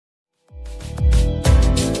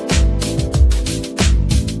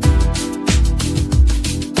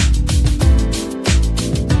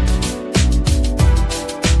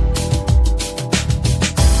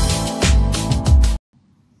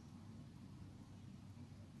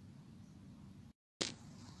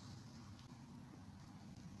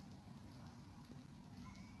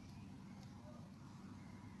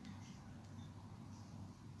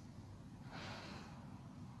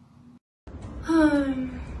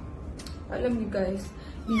Alam niyo guys,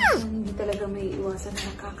 minsan hindi talaga may iwasan na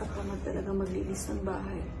nakakatamad talaga maglinis ng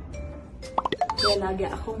bahay. Kaya lagi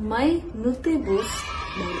akong may Nutri-Boost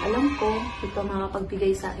dahil alam ko ito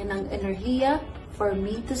makapagbigay sa akin ng enerhiya for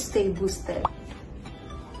me to stay boosted.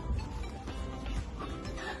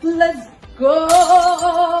 Let's go!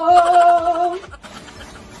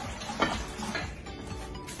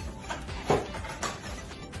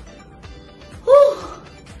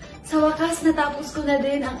 Sa wakas, natapos ko na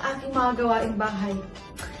din ang aking mga gawaing bahay.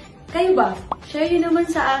 Kayo ba? Share nyo naman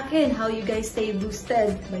sa akin how you guys stay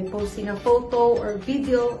boosted by posting a photo or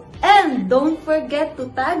video. And don't forget to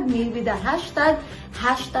tag me with the hashtag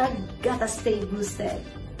 #GottaStayBoosted.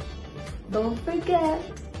 Don't forget.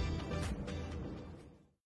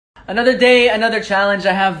 Another day, another challenge.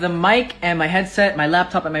 I have the mic and my headset, my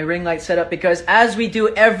laptop and my ring light set up because as we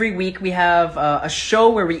do every week, we have a show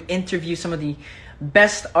where we interview some of the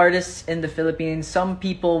best artists in the Philippines, some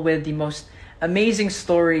people with the most amazing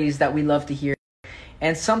stories that we love to hear.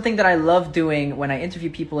 And something that I love doing when I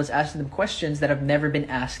interview people is asking them questions that have never been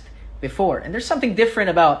asked before. And there's something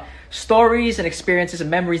different about stories and experiences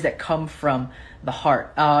and memories that come from the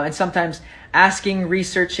heart. And sometimes asking,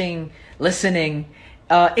 researching, listening,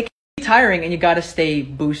 it can be tiring, and you gotta stay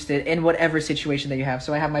boosted in whatever situation that you have.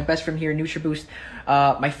 So I have my best friend here, NutriBoost,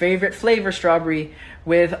 my favorite flavor, strawberry,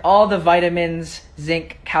 with all the vitamins,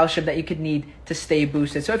 zinc, calcium that you could need to stay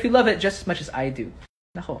boosted. So if you love it just as much as I do,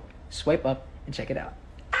 nako, swipe up and check it out.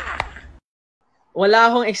 Wala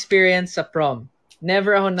akong experience sa prom.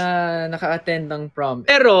 Never ako naka-attend ng prom.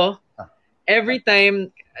 Pero, every time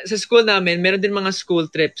sa school namin, meron din mga school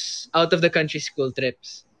trips, out of the country school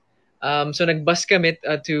trips. So nag-bus kami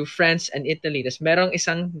to France and Italy. Tapos merong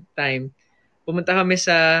isang time, pumunta kami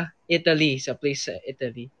sa Italy, sa place sa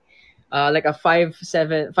Italy. Like a 5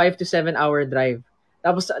 to 7 hour drive.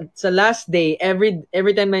 Tapos sa last day,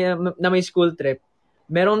 every time na may school trip,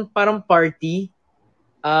 meron parang party.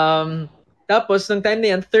 Tapos nung time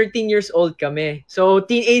na yan, 13 years old kami. So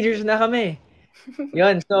teenagers na kami.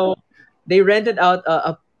 Yun. So they rented out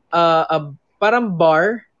a parang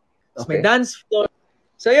bar. Tapos may dance floor.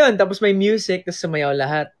 So yun, tapos may music, tapos sumayaw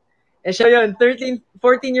lahat. Eh siya yun, 14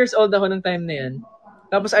 years old ako nung time na yan.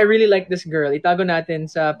 Tapos I really like this girl. Itago natin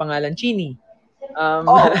sa pangalan Chini. Oh,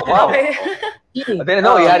 wow. Chini. I didn't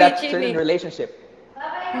know you had that certain relationship.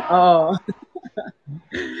 Oo.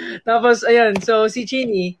 Tapos, ayun. So, si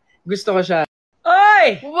Chini, gusto ko siya.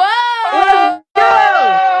 Oy! Wow!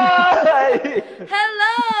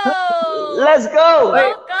 Hello! Let's go!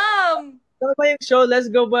 Welcome! Ano ba yung show? Let's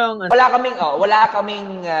go ba yung... Wala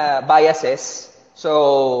kaming biases.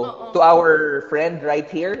 So, to our friend right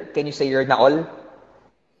here, can you say your naol?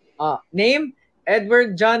 Name,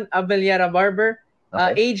 Edward John Abellera Barber.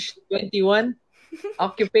 Age, 21.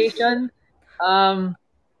 Occupation,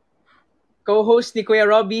 co-host ni Kuya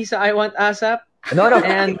Robbie sa I Want ASAP. No.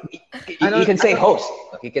 And, you can say host.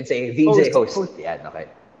 You can say VJ host. Yan, okay.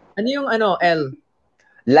 Ano yung L?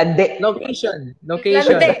 Lande. Location. Lande.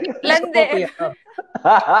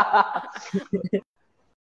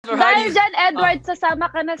 Dahil dyan, Edward, sasama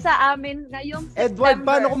ka na sa amin ngayong September. Edward,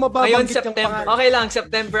 paano kung mababanggit yung September? Okay lang,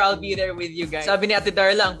 September I'll be there with you guys. Sabi ni Ate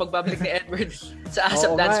Darla, ang pagbabalik ni Edward sa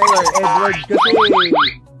ASAP Dance Floor. Edward, kasi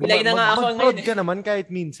bilay na nga ako ngayon. Ka naman kahit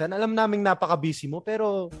minsan. Alam naming napaka-busy mo,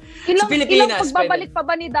 pero... Ilang pagbabalik pa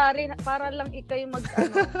ba ni Darin para lang ikaw yung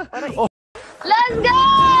Let's go!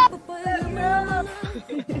 Let's go!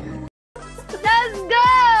 Let's go!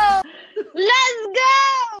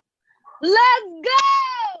 Let's go!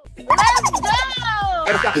 Let's go!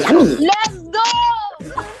 Let's go!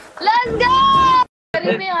 Let's go!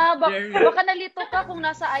 Karimi ha, baka nalito ka kung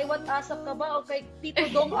nasa I Want ASAP ka ba o kay Tito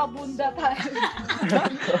Dong Abunda tayo.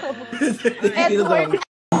 Edward.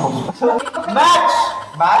 Match!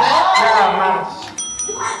 Match!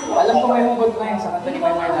 Alam ko may hugot na yun sa kanta ni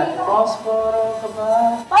Maymay natin. Prospero ka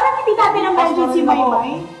ba? Parang hindi natin na-mention si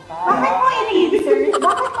Maymay. Bakit mo ini-insert?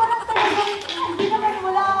 Bakit parang talagang hindi naman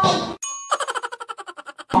wala...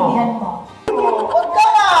 Hindihan mo. Huwag ka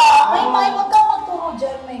na! Maymay, huwag ka magturo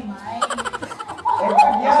dyan, Maymay.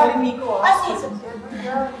 Edward yan. Sorry, Nico.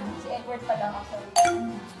 Si Edward pala ako. Sorry.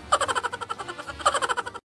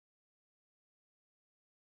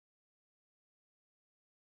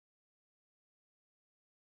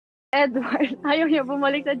 Edward, ayaw niya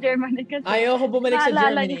bumalik sa Germany kasi... Ayaw ko bumalik sa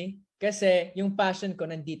Germany kasi yung passion ko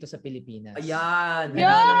nandito sa Pilipinas. Ayan!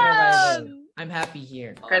 I'm happy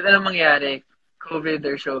here. Kahit anong mangyari, COVID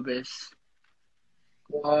or showbiz,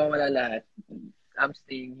 wala lahat. I'm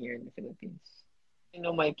staying here in the Philippines. I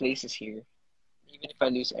know my place is here. Even if I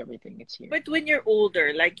lose everything, it's here. But when you're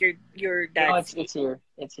older, like your dad... No, it's here.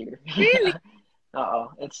 It's here. Really?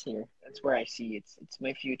 It's here. That's where I see it. It's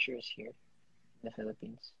my future is here in the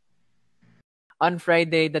Philippines. On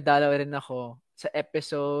Friday, dadalaw rin ako sa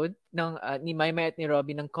episode ng ni Maymay at ni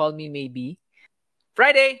Robby ng Call Me Maybe.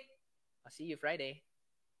 Friday! I'll see you Friday.